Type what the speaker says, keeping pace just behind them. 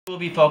We'll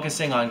be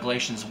focusing on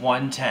Galatians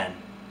 1:10.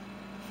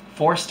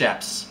 4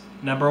 steps.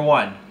 Number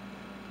 1,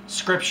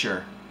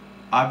 Scripture.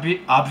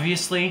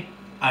 Obviously,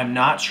 I'm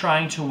not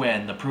trying to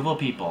win the approval of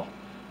people,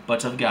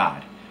 but of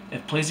God.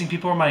 If pleasing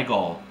people were my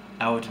goal,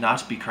 I would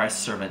not be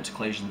Christ's servant.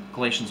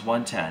 Galatians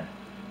 1:10.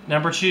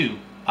 Number 2,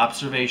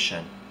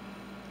 observation.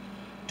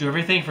 Do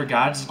everything for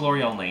God's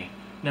glory only.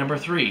 Number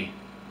 3,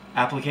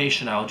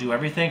 application. I will do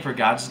everything for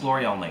God's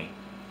glory only.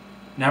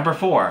 Number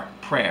 4,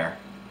 prayer.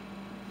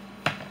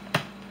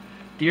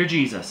 Dear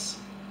Jesus,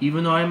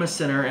 even though I am a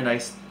sinner and I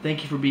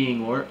thank you for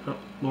being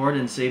Lord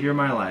and Savior of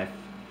my life,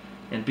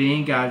 and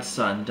being God's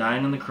Son,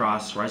 dying on the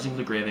cross, rising from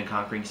the grave, and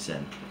conquering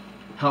sin.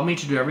 Help me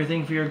to do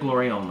everything for your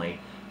glory only.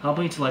 Help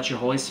me to let your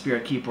Holy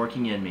Spirit keep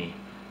working in me.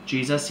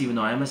 Jesus, even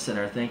though I am a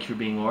sinner, thank you for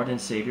being Lord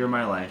and Savior of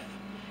my life,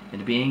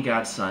 and being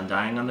God's Son,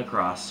 dying on the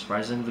cross,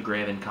 rising from the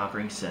grave, and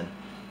conquering sin,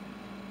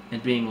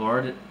 and being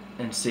Lord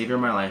and Savior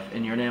of my life.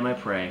 In your name I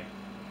pray.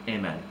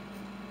 Amen.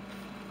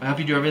 I hope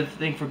you do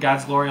everything for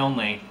God's glory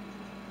only.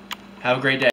 Have a great day.